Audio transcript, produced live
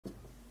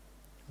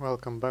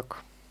Welcome back.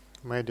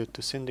 Made it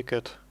to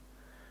Syndicate.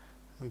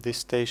 This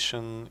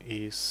station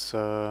is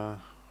 4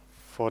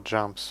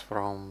 jumps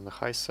from the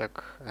high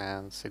sec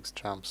and 6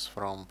 jumps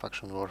from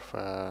faction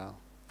warfare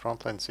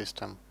frontline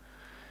system.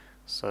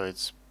 So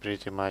it's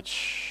pretty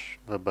much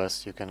the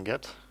best you can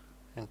get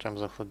in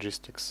terms of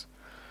logistics.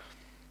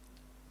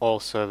 All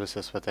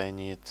services that I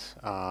need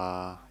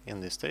are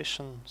in this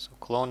station, so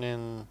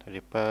cloning,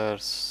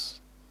 repairs,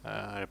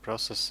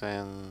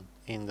 reprocessing,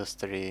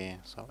 industry,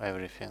 so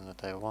everything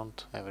that I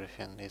want,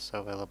 everything is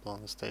available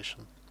on the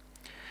station.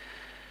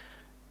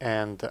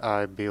 And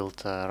I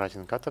built a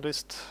writing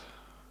catalyst.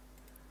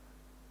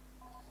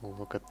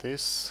 Look at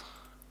this.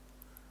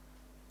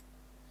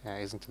 Yeah,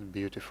 isn't it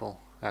beautiful?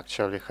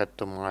 Actually had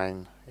to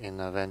mine in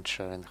a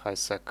venture in high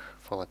sec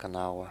for like an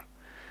hour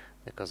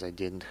because I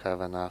didn't have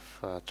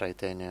enough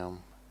titanium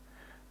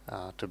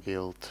to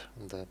build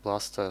the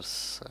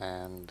blasters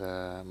and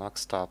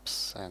max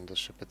stops and the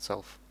ship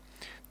itself.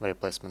 The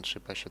replacement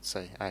ship, I should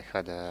say. I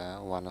had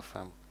one of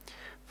them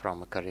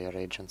from career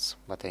agents,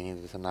 but I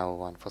needed another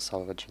one for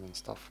salvaging and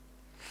stuff.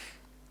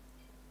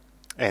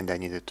 And I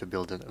needed to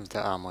build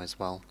the ammo as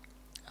well.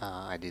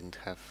 I didn't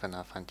have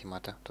enough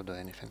antimatter to do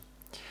anything.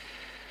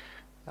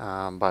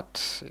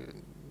 But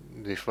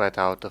with that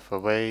out of the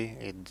way,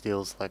 it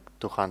deals like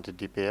 200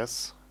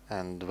 DPS,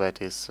 and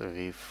that is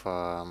with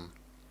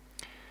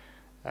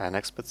an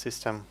expert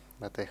system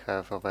that I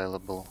have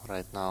available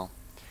right now.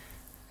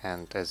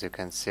 And as you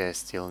can see, I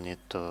still need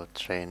to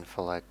train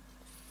for like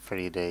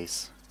 3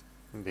 days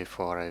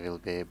before I will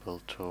be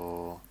able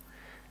to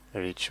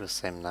reach the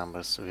same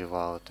numbers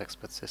without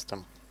expert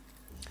system.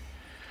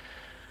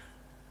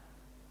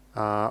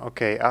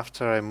 Okay,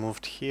 after I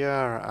moved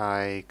here,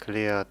 I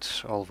cleared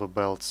all the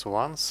belts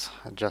once,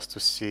 just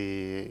to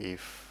see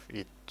if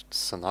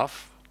it's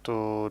enough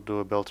to do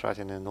a belt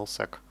writing in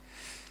nullsec.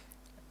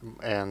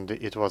 And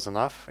it was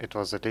enough. It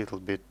was a little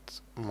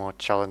bit more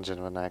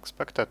challenging than I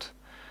expected.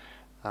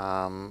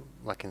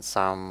 Like in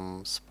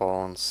some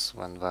spawns,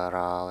 when there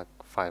are like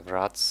 5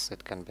 rats,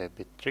 it can be a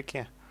bit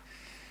tricky.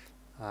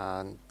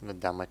 The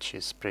damage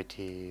is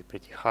pretty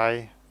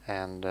high,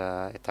 and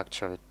it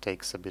actually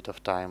takes a bit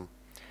of time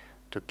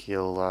to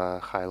kill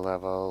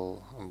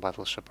high-level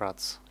battleship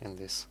rats in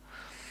this,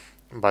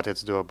 but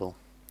it's doable,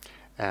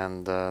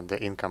 and the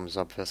income is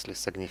obviously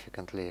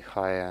significantly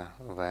higher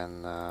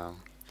than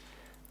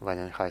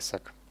in high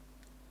sec.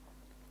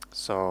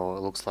 So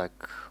it looks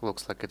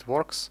like it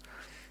works,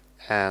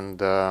 and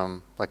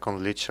like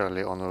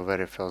literally on the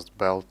very first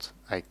belt,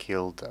 I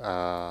killed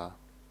a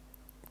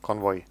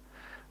convoy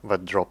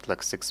that dropped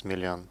like 6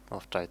 million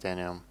of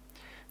titanium,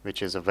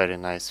 which is a very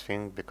nice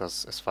thing,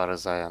 because as far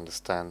as I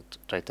understand,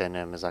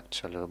 titanium is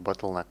actually a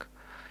bottleneck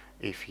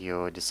if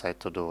you decide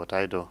to do what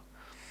I do.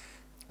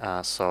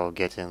 So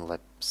getting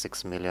like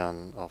 6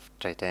 million of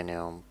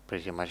titanium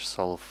pretty much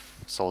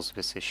solves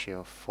this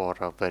issue for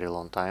a very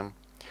long time.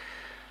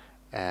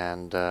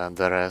 And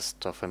the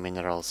rest of the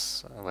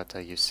minerals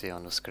that you see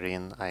on the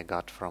screen I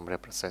got from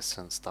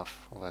reprocessing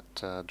stuff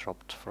that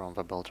dropped from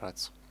the belt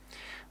rights.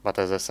 But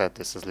as I said,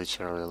 this is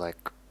literally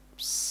like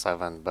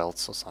 7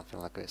 belts or something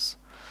like this.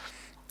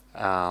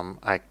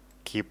 I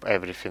keep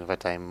everything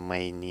that I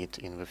may need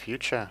in the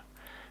future,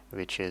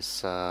 which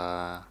is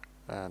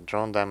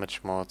drone damage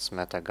mods,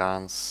 meta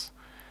guns,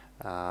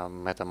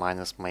 meta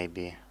miners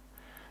maybe,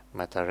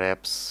 meta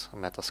reps,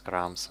 meta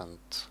scrums, and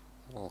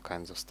all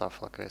kinds of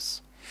stuff like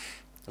this.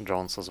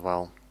 Drones as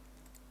well.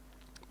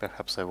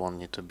 Perhaps I won't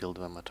need to build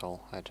them at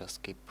all. I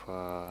just keep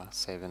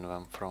saving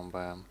them from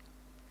the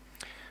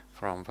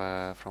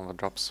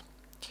drops.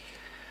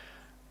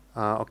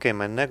 Okay,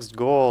 my next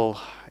goal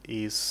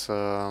is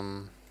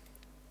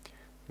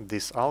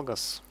this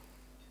Algas,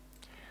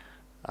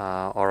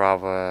 or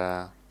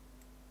rather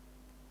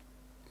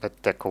the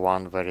Tech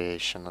 1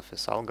 variation of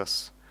this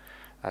Algas.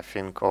 I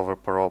think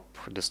overprop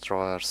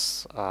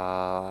destroyers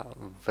are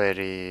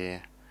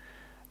very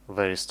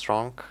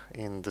strong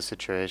in the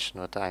situation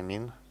that I'm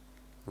in.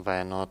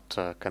 They're not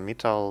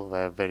committal,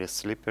 they're very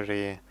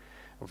slippery.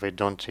 They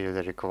don't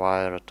really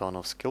require a ton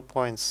of skill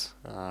points,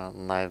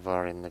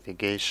 neither in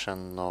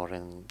navigation nor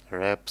in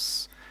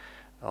reps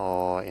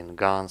or in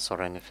guns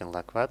or anything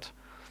like that.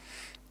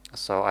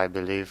 So I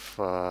believe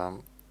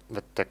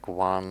the Tech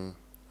 1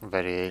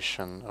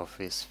 variation of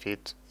this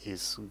fit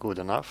is good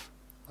enough.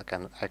 I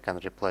can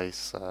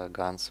replace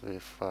guns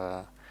with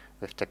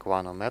Tech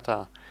 1 or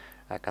meta.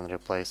 I can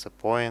replace a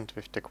point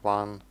with Tech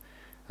 1.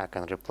 I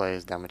can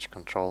replace damage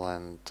control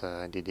and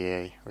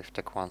DDA with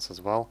Tech 1s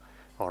as well,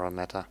 or a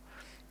meta.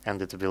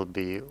 And it will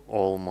be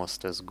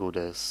almost as good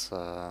as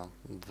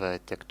the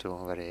Tech 2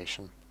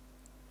 variation,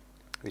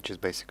 which is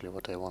basically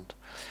what I want.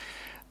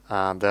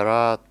 There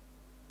are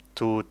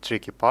 2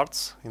 tricky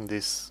parts in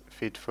this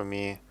fit for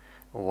me.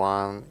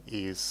 One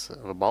is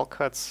the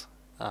bulkheads.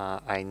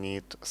 I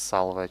need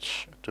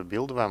salvage to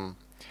build them,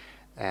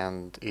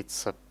 and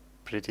it's a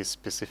pretty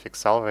specific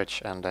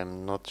salvage, and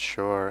I'm not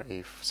sure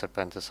if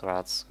Serpentis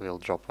rats will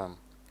drop them.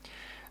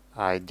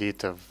 I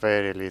did a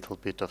very little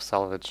bit of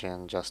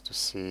salvaging just to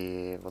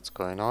see what's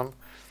going on,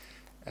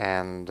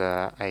 and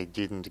I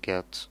didn't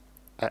get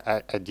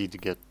I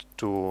did get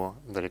two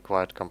the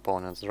required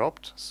components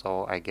dropped,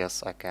 so I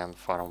guess I can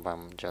farm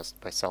them just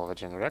by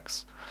salvaging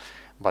wrecks,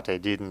 but I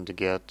didn't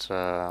get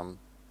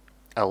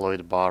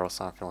alloyed bar or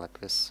something like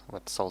this,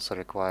 what's also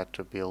required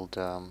to build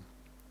the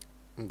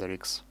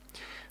rigs.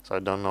 So I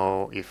don't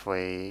know if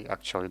they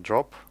actually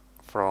drop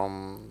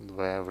from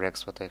the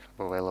rigs that I have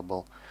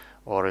available,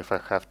 or if I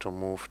have to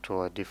move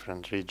to a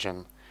different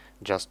region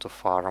just to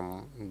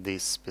farm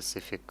this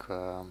specific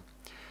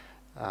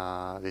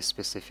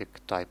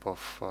type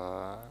of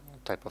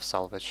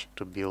salvage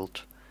to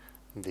build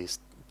these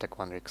Tech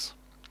 1 rigs.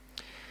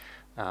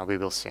 We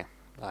will see.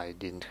 I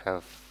didn't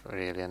have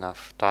really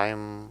enough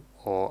time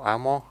or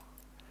ammo.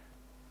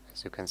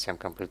 As you can see, I'm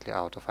completely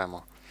out of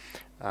ammo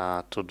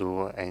to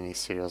do any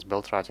serious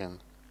belt routing.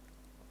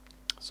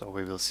 So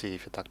we will see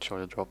if it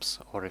actually drops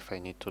or if I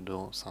need to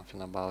do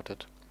something about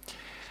it.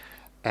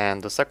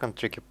 And the second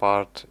tricky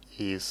part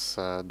is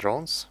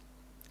drones.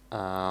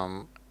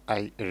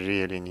 I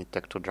really need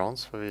Tech 2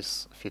 drones for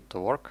this fit to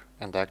work,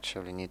 and I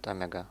actually need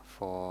Omega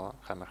for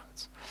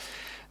hammerheads,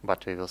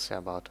 but we will see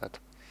about that.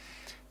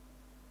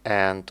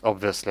 And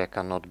obviously I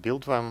cannot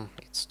build them,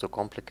 it's too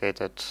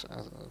complicated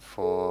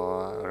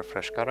for a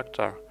refresh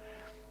character,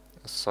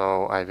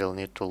 so I will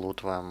need to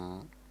loot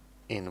them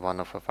in one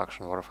of the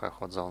faction warfare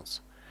hot zones.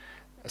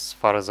 As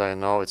far as I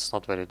know, it's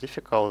not very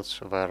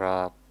difficult. There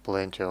are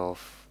plenty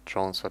of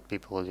drones that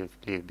people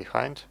leave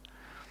behind.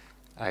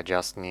 I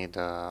just need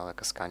like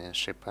a scanning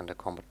ship and a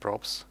combat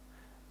probes,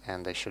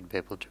 and I should be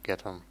able to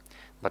get them.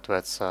 But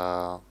that's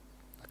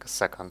like a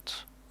second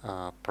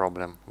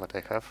problem that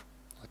I have,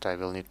 that I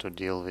will need to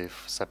deal with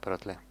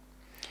separately.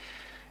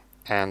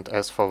 And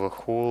as for the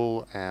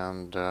hull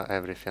and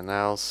everything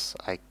else,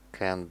 I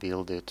can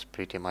build it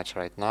pretty much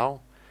right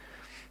now.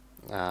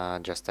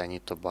 Just I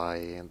need to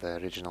buy the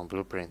original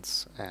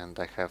blueprints, and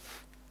I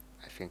have,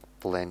 I think,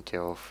 plenty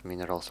of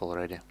minerals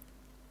already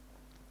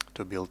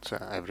to build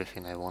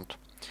everything I want.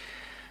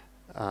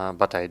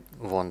 But I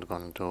won't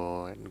gonna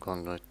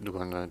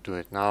do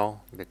it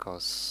now,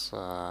 because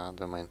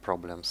the main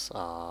problems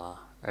are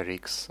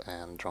rigs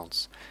and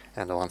drones.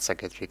 And once I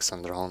get rigs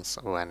and drones,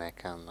 when I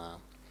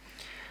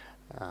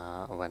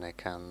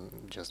can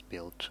just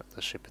build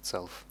the ship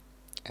itself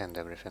and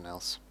everything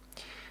else.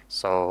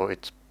 So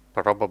it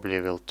probably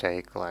will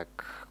take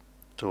like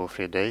 2 or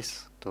 3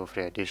 days, 2 or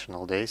 3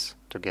 additional days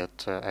to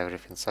get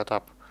everything set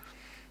up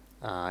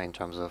in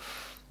terms of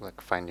like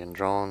finding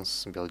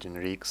drones, building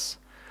rigs.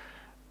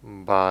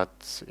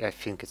 But I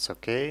think it's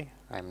okay.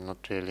 I'm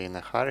not really in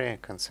a hurry,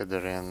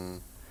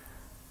 considering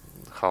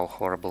how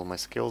horrible my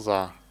skills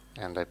are,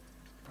 and I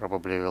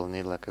probably will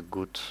need like a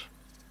good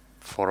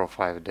 4 or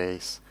 5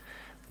 days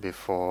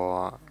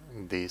before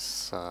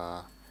this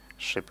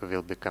ship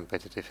will be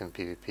competitive in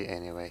PvP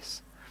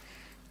anyways.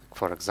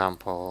 For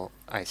example,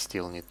 I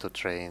still need to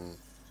train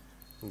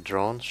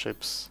drone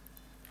ships,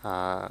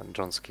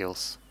 drone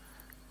skills,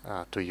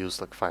 to use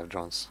like 5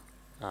 drones,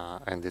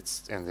 and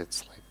it's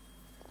like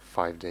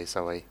 5 days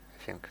away,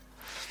 I think.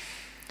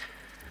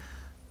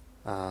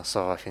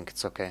 So I think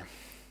it's okay.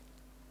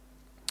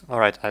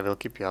 Alright, I will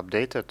keep you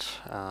updated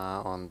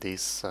on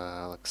these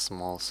like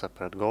small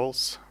separate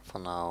goals. For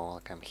now,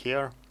 like I'm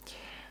here,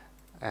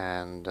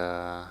 and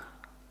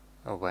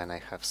when I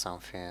have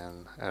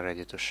something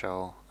ready to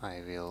show,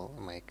 I will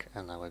make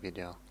another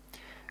video.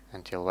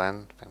 Until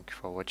then, thank you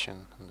for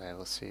watching, and I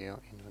will see you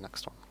in the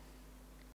next one.